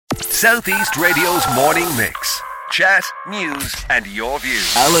South East Radio's morning mix. Chat, news and your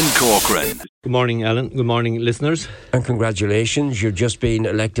views. Alan Corcoran. Good morning, Alan. Good morning, listeners. And congratulations, you've just been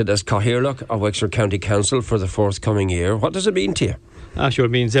elected as Cathaoirleach of Wexford County Council for the forthcoming year. What does it mean to you? Sure,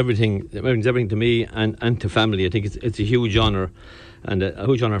 it means everything. It means everything to me and to family. I think it's a huge honour, and a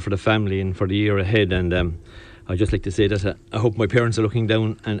huge honour for the family and for the year ahead. And I'd just like to say that I hope my parents are looking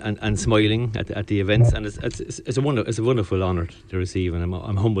down and smiling at the events, and it's a wonderful honour to receive, and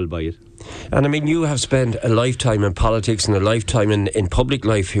I'm humbled by it. And I mean, you have spent a lifetime in politics and a lifetime in public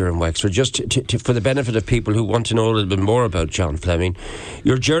life here in Wexford. Just to, for the benefit of people who want to know a little bit more about John Fleming,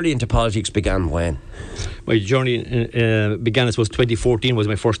 your journey into politics began when? My journey began, I suppose, 2014 was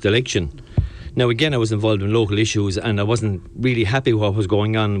my first election. Now, again, I was involved in local issues and I wasn't really happy with what was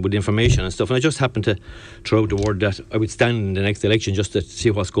going on with information and stuff. And I just happened to throw out the word that I would stand in the next election just to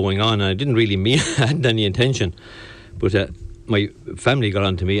see what's going on. And I didn't really mean I hadn't any intention. But my family got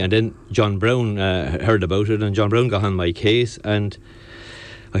on to me, and then John Brown heard about it, and John Brown got on my case, and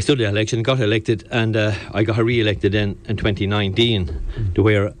I stood the election, got elected, and I got re-elected in 2019 to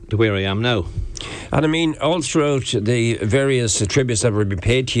where I am now. And I mean, all throughout the various tributes that were being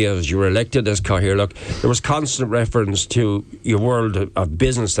paid to you as you were elected as Cathaoirleach, there was constant reference to your world of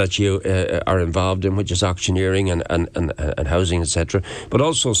business that you are involved in, which is auctioneering and housing, etc. But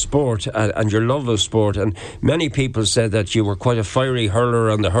also sport and your love of sport. And many people said that you were quite a fiery hurler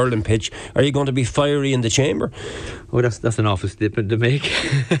on the hurling pitch. Are you going to be fiery in the chamber? Oh, that's an awful statement to make.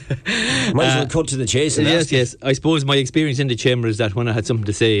 Might as well cut to the chase. Yes. I suppose my experience in the chamber is that when I had something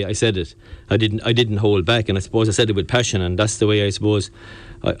to say, I said it. I didn't hold back, and I suppose I said it with passion, and that's the way I suppose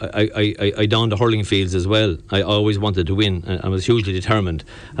I donned the hurling fields as well. I always wanted to win, and I was hugely determined,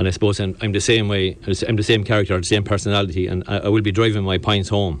 and I suppose I'm the same way. I'm the same character, the same personality, and I will be driving my points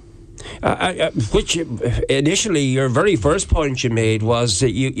home. Which initially your very first point you made was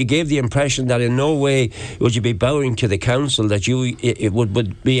that you gave the impression that in no way would you be bowing to the council, that you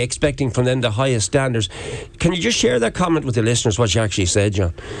would be expecting from them the highest standards. Can you just share that comment with the listeners, what you actually said,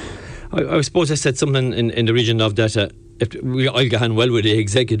 John? I suppose I said something in the region of that I'll get on well with the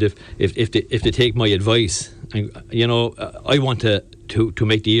executive if they take my advice. And, I want to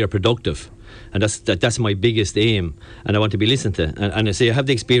make the year productive. And that's my biggest aim, and I want to be listened to. And I say I have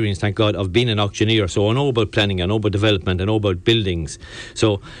the experience, thank God, of being an auctioneer, so I know about planning, I know about development, I know about buildings.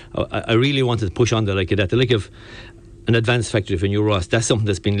 So I really wanted to push on the like of that. The like of an advanced factory for New Ross, that's something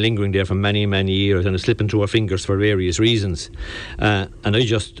that's been lingering there for many, many years, and it's slipping through our fingers for various reasons. And I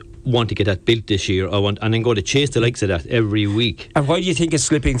just want to get that built this year. And then go to chase the likes of that every week. And why do you think it's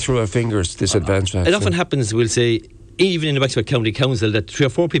slipping through our fingers, this advanced factory? It often happens, we'll say, even in the Wexford County Council, that 3 or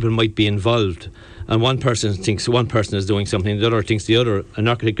 4 people might be involved, and one person thinks one person is doing something, the other thinks the other. An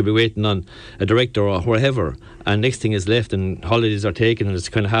architect could be waiting on a director or wherever, and next thing is left, and holidays are taken, and it's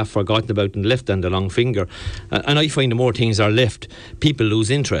kind of half forgotten about and left on the long finger. And I find the more things are left, people lose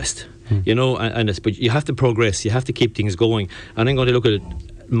interest. But you have to progress, you have to keep things going. And I'm going to look at it.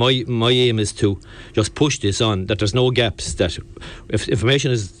 My aim is to just push this on, that there's no gaps, that if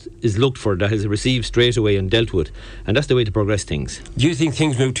information is looked for, that is received straight away and dealt with, and that's the way to progress things. Do you think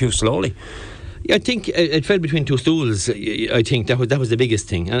things move too slowly? Yeah, I think it fell between two stools. I think that was the biggest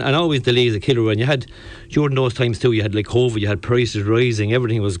thing, and always delays a killer. And you had, during those times too, you had like COVID, you had prices rising,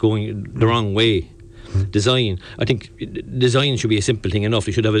 everything was going the wrong way. Design, I think design should be a simple thing enough.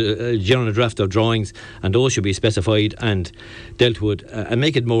 You should have a general draft of drawings, and those should be specified and dealt with, and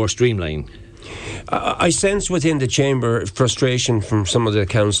make it more streamlined. I sense within the chamber frustration from some of the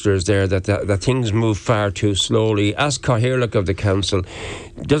councillors there that things move far too slowly. As Cathaoirleach of the council,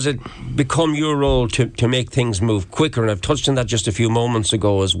 does it become your role to make things move quicker? And I've touched on that just a few moments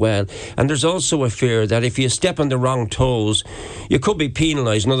ago as well. And there's also a fear that if you step on the wrong toes, you could be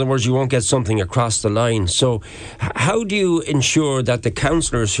penalised. In other words, you won't get something across the line. So how do you ensure that the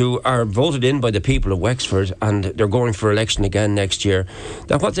councillors who are voted in by the people of Wexford, and they're going for election again next year,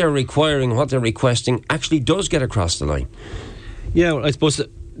 that what they're requiring, what they're requesting actually does get across the line? Yeah, well, I suppose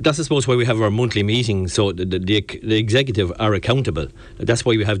that's why we have our monthly meetings, so the executive are accountable. That's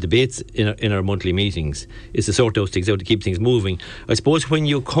why we have debates in our monthly meetings, is to sort those things out, to keep things moving. I suppose when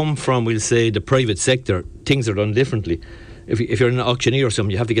you come from, we'll say, the private sector, things are done differently. If you're an auctioneer or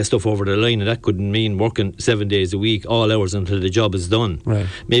something, you have to get stuff over the line, and that could mean working 7 days a week, all hours until the job is done. Right.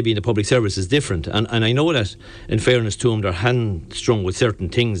 Maybe in the public service is different, and I know that in fairness to them, they're hamstrung with certain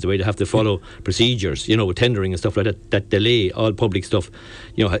things, the way they have to follow procedures, with tendering and stuff like that delay all public stuff,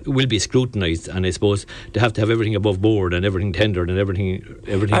 will be scrutinised, and I suppose they have to have everything above board and everything tendered and everything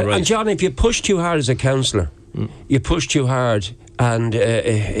right. And John, if you push too hard as a councillor, you push too hard and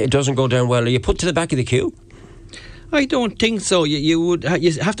it doesn't go down well, are you put to the back of the queue? I don't think so. You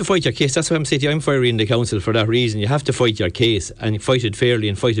have to fight your case. That's why I'm saying to you, I'm fiery in the council for that reason. You have to fight your case and fight it fairly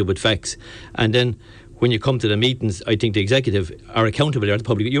and fight it with facts. And then when you come to the meetings, I think the executive are accountable there to the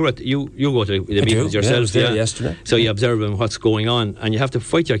public. You go to the meetings yourself. I was there yesterday. So you observe what's going on, and you have to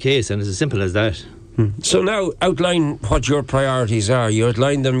fight your case, and it's as simple as that. So now outline what your priorities are. You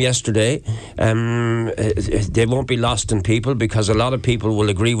outlined them yesterday. They won't be lost in people because a lot of people will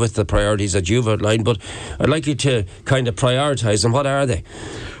agree with the priorities that you've outlined, but I'd like you to kind of prioritise them. What are they?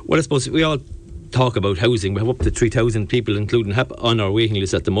 Well, I suppose we all talk about housing. We have up to 3,000 people including HAP on our waiting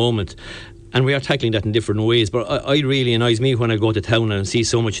list at the moment, and we are tackling that in different ways. But it really annoys me when I go to town and see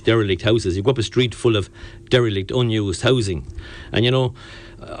so much derelict houses. You go up a street full of derelict, unused housing, and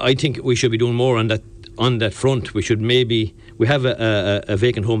I think we should be doing more on that front. We have a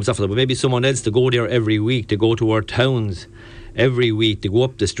vacant homes officer, but maybe someone else to go there every week, to go to our towns every week, to go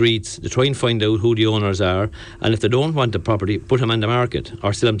up the streets, to try and find out who the owners are, and if they don't want the property, put them on the market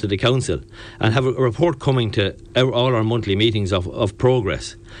or sell them to the council, and have a report coming to all our monthly meetings of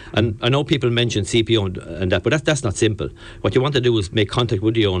progress. And I know people mention CPO and that, but that's not simple. What you want to do is make contact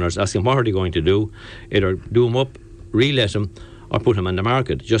with the owners, ask them what are they going to do, either do them up, re-let them, or put them on the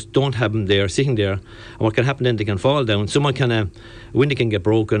market. Just don't have them there, sitting there. And what can happen then, they can fall down. Someone can, window can get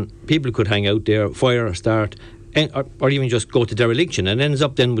broken, people could hang out there, fire start, or even just go to dereliction, and ends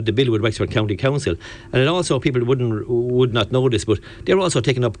up then with the bill with Wexford County Council. And it also, people would not know this, but they're also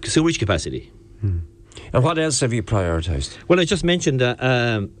taking up sewage capacity. And what else have you prioritised? Well, I just mentioned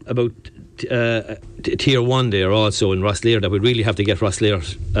about Tier 1 there also in Rosslare, that we'd really have to get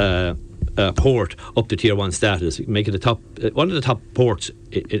Rosslare's port up to Tier 1 status, make it one of the top ports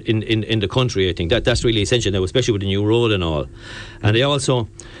in the country. I think that's really essential now, especially with the new road and all. And they also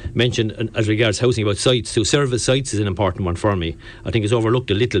mentioned, as regards housing, about sites too. Service sites is an important one for me. I think it's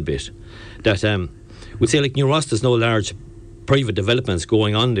overlooked a little bit. That we'd say like New Ross, there's no large private developments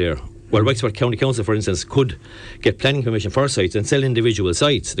going on there. Well, Wexford County Council, for instance, could get planning permission for sites and sell individual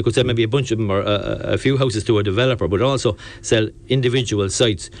sites. They could sell maybe a bunch of them or a few houses to a developer, but also sell individual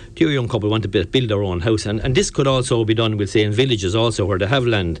sites to a young couple who want to build their own house. And this could also be done, we'll say, in villages also, where they have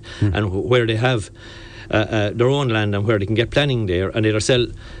land and where they have their own land and where they can get planning there, and either sell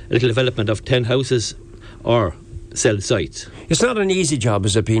a little development of 10 houses or sell sites. It's not an easy job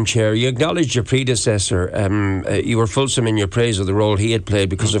as a being chair. You acknowledged your predecessor. You were fulsome in your praise of the role he had played,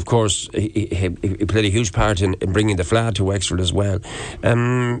 because of course he played a huge part in bringing the FLA to Wexford as well.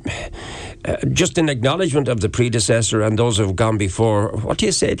 Just in acknowledgement of the predecessor and those who have gone before, what do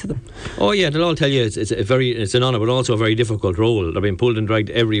you say to them? Oh yeah, they'll all tell you it's an honour, but also a very difficult role. They're being pulled and dragged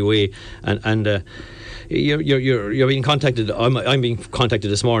every way, and you're being contacted. I'm being contacted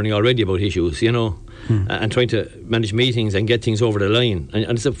this morning already about issues, and trying to manage meetings and get things over the line.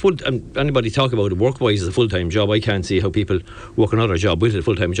 And it's anybody talk about it work-wise as a full-time job. I can't see how people work another job with it, a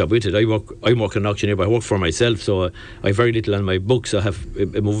full-time job with it. I work in an auctioneer, but I work for myself, so I have very little on my books. I have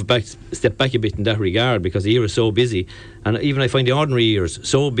stepped back a bit in that regard, because the year is so busy, and even I find the ordinary years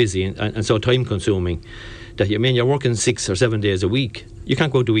so busy and so time-consuming that you're working 6 or 7 days a week. You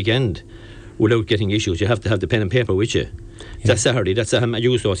can't go out the weekend without getting issues. You have to have the pen and paper with you. Yeah. That's Saturday. That's how I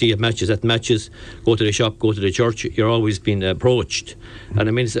used to see at matches, go to the shop, go to the church. You're always being approached. And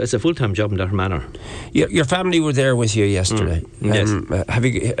I mean, it's a full-time job in that manner. Your family were there with you yesterday. Yes.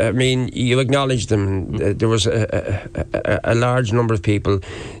 You acknowledged them. There was a large number of people.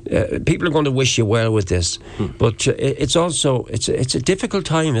 People are going to wish you well with this. But it's a difficult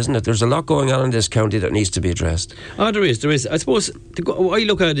time, isn't it? There's a lot going on in this county that needs to be addressed. Oh, there is. I suppose what I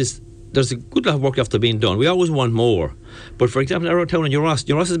look at is, there's a good lot of work after being done. We always want more. But for example, our town in New Ross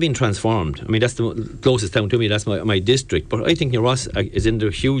has been transformed. I mean, that's the closest town to me. That's my district. But I think New Ross is in the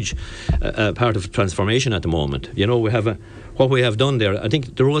huge part of transformation at the moment. We have what we have done there. I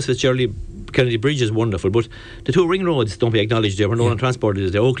think the Rose Fitzgerald Kennedy Bridge is wonderful, but the two ring roads don't be acknowledged there. Where Nolan Transport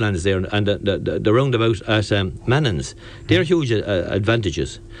is there, Oakland is there, and the roundabout at Mannins. They're huge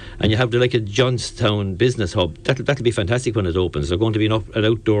advantages. And you have a Johnstown business hub. That'll be fantastic when it opens. There's going to be an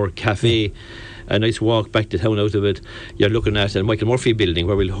outdoor cafe, a nice walk back to town out of it. You're looking at a Michael Murphy building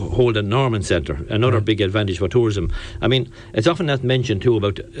where we'll hold a Norman Centre, another big advantage for tourism. I mean, it's often not mentioned too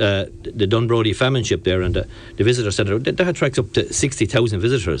about the Dunbrody Famine Ship there and the visitor centre. That attracts up to 60,000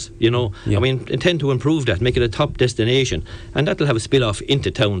 visitors, Yeah. I mean, intend to improve that, make it a top destination, and that'll have a spill-off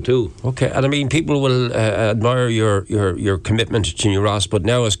into town too. Okay, and I mean, people will admire your commitment to New Ross, but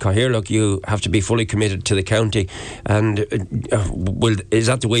now as Cathaoirleach you have to be fully committed to the county, and is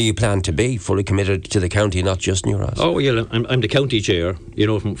that the way you plan to be, fully committed to the county, not just New Ross? Oh yeah, I'm the county chair,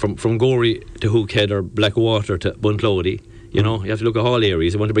 from Gorey to Hookhead or Blackwater to Bunclody. You know, you have to look at all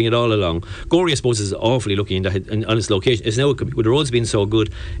areas. You want to bring it all along. Gorey, I suppose, is awfully lucky on its location. It's now, with the roads being so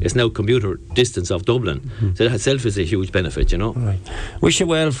good, it's now commuter distance of Dublin. So that itself is a huge benefit, you know. Right. Wish you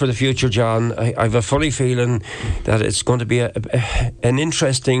well for the future, John. I have a funny feeling that it's going to be an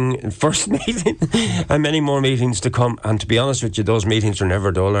interesting first meeting and many more meetings to come. And to be honest with you, those meetings are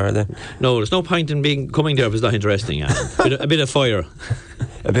never dull, are they? No, there's no point in coming there if it's not interesting. Yeah. a bit of fire.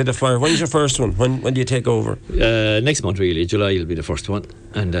 A bit of fire. When's your first one? When do you take over? Next month, really. July will be the first one.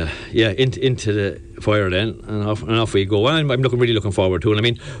 And into the fire then, and off we go. And I'm really looking forward to it. I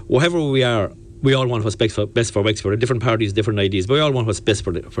mean, wherever we are, we all want what's best for Wexford. Different parties, different ideas, but we all want what's best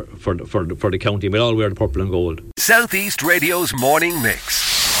for the county. We all wear the purple and gold. South East Radio's morning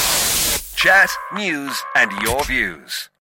mix. Chat, news, and your views.